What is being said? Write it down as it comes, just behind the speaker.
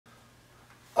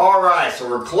Alright, so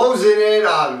we're closing in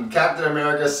on Captain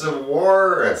America Civil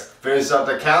War. Let's finish up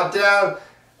the countdown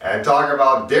and talk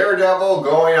about Daredevil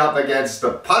going up against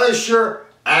the Punisher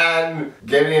and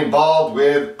getting involved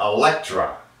with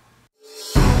Elektra.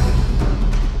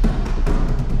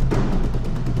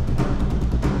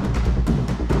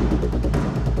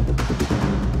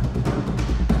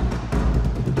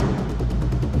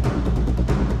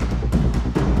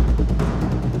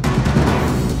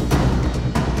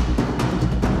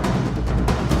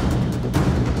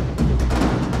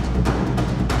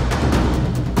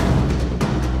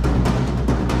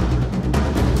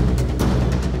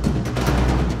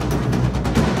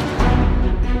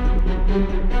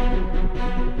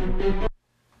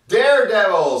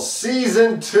 Daredevil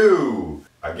Season 2,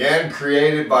 again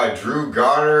created by Drew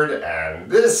Goddard,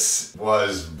 and this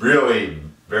was really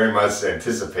very much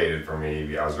anticipated for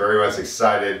me. I was very much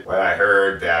excited when I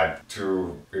heard that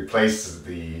to replace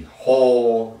the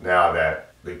Hole, now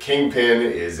that the Kingpin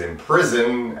is in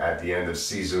prison at the end of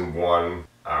Season 1.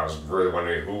 I was really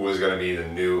wondering who was going to be the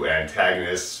new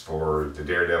antagonist for the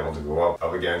Daredevil to go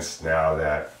up against now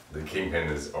that the Kingpin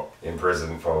is in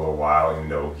prison for a little while, even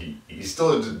though he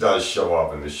still does show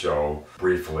up in the show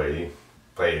briefly,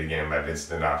 played again by Vince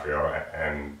D'Onofrio,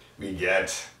 and we get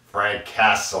Frank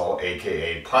Castle,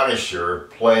 aka Punisher,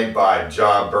 played by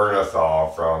John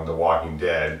Bernthal from The Walking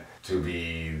Dead, to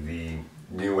be the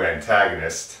new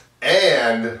antagonist.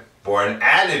 And for an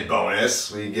added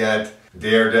bonus, we get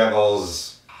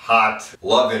Daredevil's hot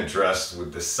love interest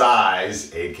with the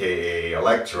size, aka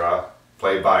Elektra,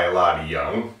 played by Elodie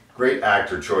Young. Great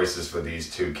actor choices for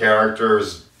these two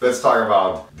characters. Let's talk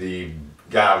about the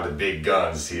guy with the big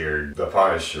guns here, the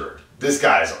Punisher. This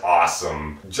guy's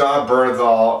awesome. John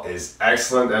Bernthal is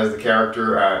excellent as the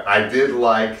character. I did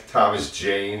like Thomas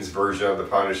Jane's version of the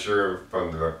Punisher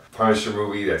from the Punisher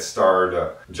movie that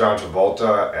starred John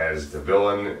Travolta as the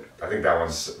villain. I think that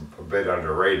one's a bit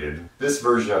underrated. This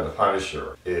version of the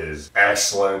Punisher is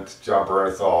excellent. John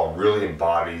Bernthal really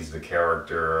embodies the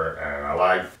character, and I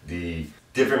like the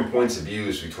different points of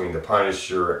views between the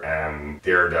Punisher and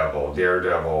Daredevil.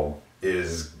 Daredevil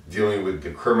is dealing with the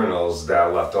criminals that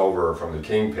are left over from the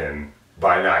Kingpin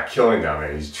by not killing them,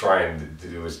 and he's trying to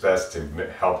do his best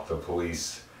to help the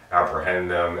police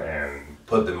apprehend them and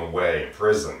put them away in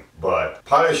prison. But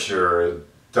Punisher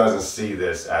doesn't see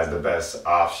this as the best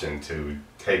option to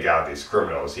take out these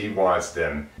criminals. He wants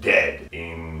them dead,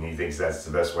 and he thinks that's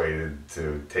the best way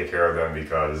to take care of them,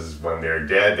 because when they're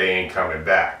dead, they ain't coming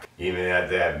back. Even if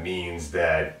that means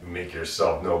that you make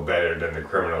yourself no better than the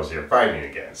criminals you're fighting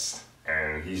against.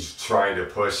 And he's trying to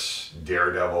push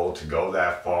Daredevil to go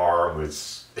that far,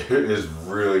 which is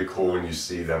really cool when you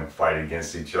see them fight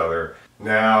against each other.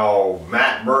 Now,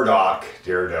 Matt Murdock,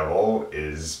 Daredevil,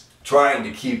 is trying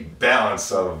to keep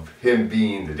balance of him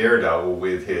being the Daredevil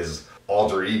with his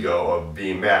alter ego of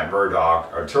being Matt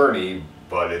Murdock, attorney,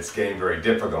 but it's getting very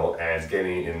difficult and it's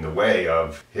getting in the way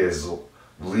of his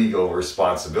legal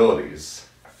responsibilities.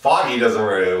 Foggy doesn't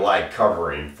really like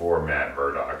covering for Matt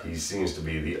Murdock. He seems to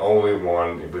be the only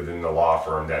one within the law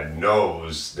firm that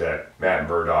knows that Matt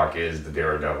Murdock is the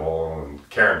Daredevil, and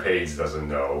Karen Page doesn't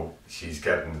know. She's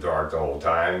kept in the dark the whole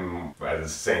time. At the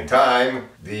same time,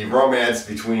 the romance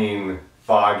between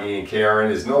Foggy and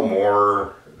Karen is no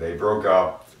more. They broke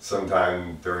up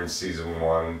sometime during Season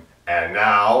 1, and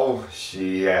now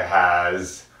she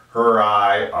has her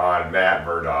eye on Matt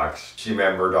Murdock. She and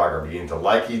Matt Murdock are beginning to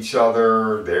like each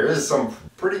other. There is some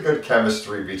pretty good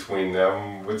chemistry between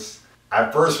them, which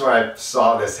at first when I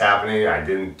saw this happening, I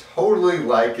didn't totally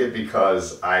like it,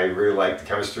 because I really liked the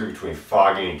chemistry between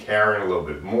Foggy and Karen a little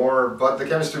bit more, but the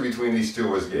chemistry between these two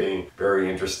was getting very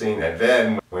interesting. And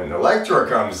then when Elektra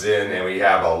comes in and we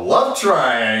have a love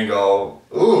triangle,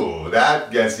 ooh,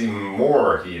 that gets even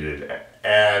more heated.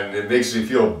 And it makes me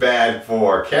feel bad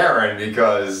for Karen,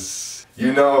 because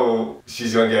you know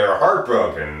she's gonna get her heart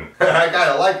broken. I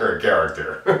kinda like her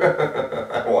character.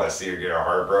 I wanna see her get her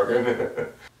heart broken.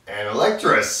 And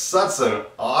Elektra is such an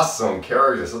awesome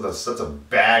character, such a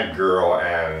bad girl,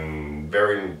 and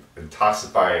very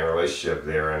intoxifying relationship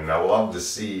there. And I love to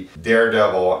see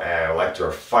Daredevil and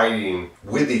Elektra fighting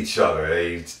with each other.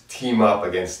 They team up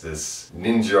against this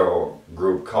ninja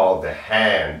group called the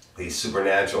Hand, these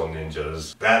supernatural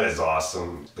ninjas. That is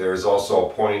awesome. There's also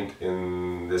a point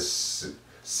in this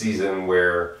season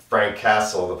where Frank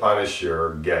Castle, the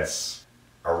Punisher, gets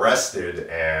arrested,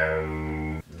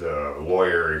 and the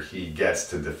lawyer he gets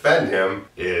to defend him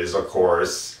is, of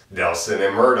course, Nelson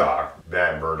and Murdock.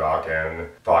 Matt Murdock and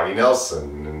Foggy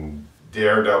Nelson. And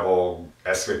Daredevil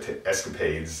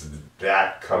escapades,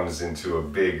 that comes into a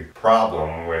big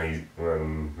problem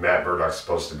when Matt Murdock's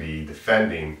supposed to be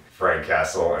defending Frank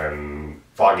Castle and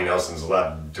Foggy Nelson's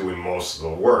left doing most of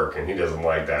the work, and he doesn't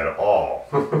like that at all.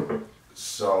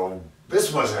 So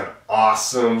this was an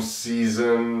awesome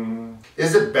season.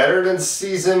 Is it better than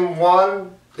season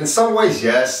 1? In some ways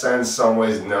yes, and in some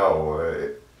ways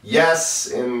no. Yes,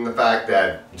 in the fact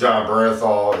that John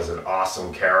Bernthal is an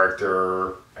awesome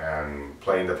character and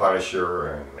playing the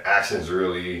Punisher, and action's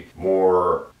really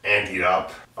more anteed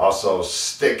up. Also,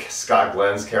 Scott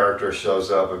Glenn's character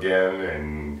shows up again,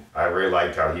 and I really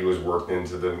liked how he was worked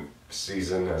into the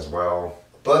season as well.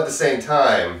 But at the same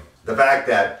time, the fact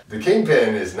that the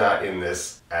Kingpin is not in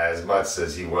this as much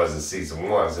as he was in season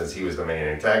 1, since he was the main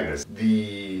antagonist,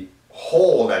 the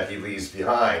hole that he leaves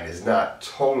behind is not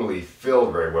totally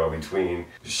filled very well between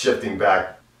shifting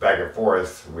back and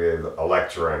forth with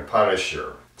Elektra and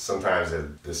Punisher. Sometimes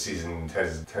the season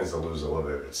tends to lose a little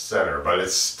bit of its center, but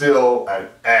it's still an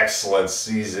excellent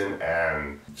season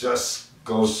and just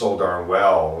goes so darn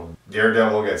well.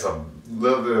 Daredevil gets a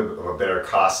little bit of a better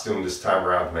costume this time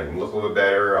around to make him look a little bit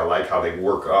better. I like how they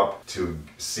work up to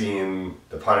seeing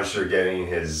the Punisher getting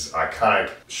his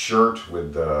iconic shirt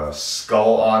with the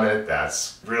skull on it.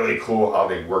 That's really cool how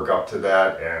they work up to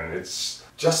that, and it's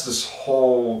just this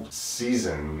whole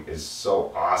season is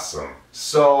so awesome.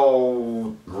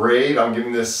 So great, I'm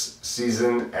giving this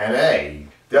season an A.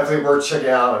 Definitely worth checking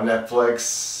out on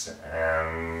Netflix,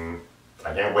 and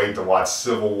I can't wait to watch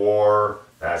Civil War.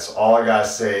 That's all I gotta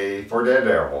say for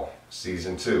Daredevil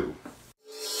Season 2.